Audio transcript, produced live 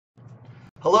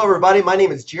Hello, everybody. My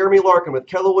name is Jeremy Larkin with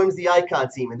Keller Williams, the Icon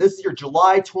Team, and this is your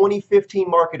July 2015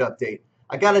 market update.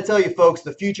 I got to tell you, folks,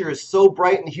 the future is so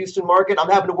bright in the Houston market, I'm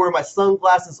having to wear my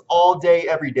sunglasses all day,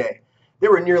 every day.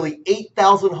 There were nearly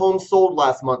 8,000 homes sold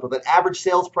last month with an average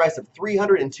sales price of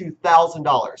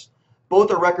 $302,000.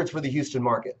 Both are records for the Houston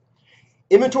market.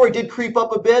 Inventory did creep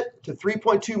up a bit to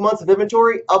 3.2 months of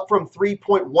inventory, up from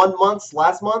 3.1 months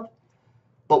last month.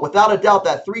 But without a doubt,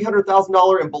 that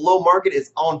 $300,000 and below market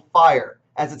is on fire,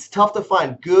 as it's tough to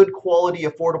find good quality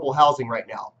affordable housing right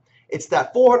now. It's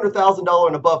that $400,000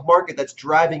 and above market that's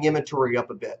driving inventory up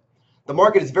a bit. The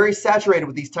market is very saturated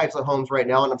with these types of homes right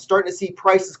now, and I'm starting to see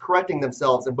prices correcting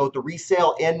themselves in both the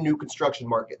resale and new construction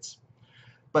markets.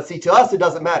 But see, to us, it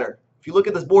doesn't matter. If you look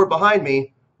at this board behind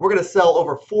me, we're going to sell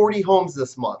over 40 homes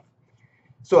this month.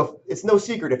 So it's no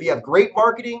secret, if you have great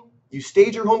marketing, you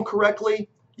stage your home correctly,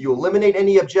 you eliminate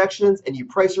any objections, and you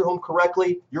price your home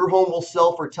correctly, your home will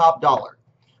sell for top dollar.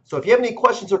 So if you have any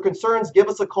questions or concerns, give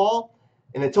us a call.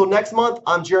 And until next month,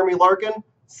 I'm Jeremy Larkin.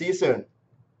 See you soon.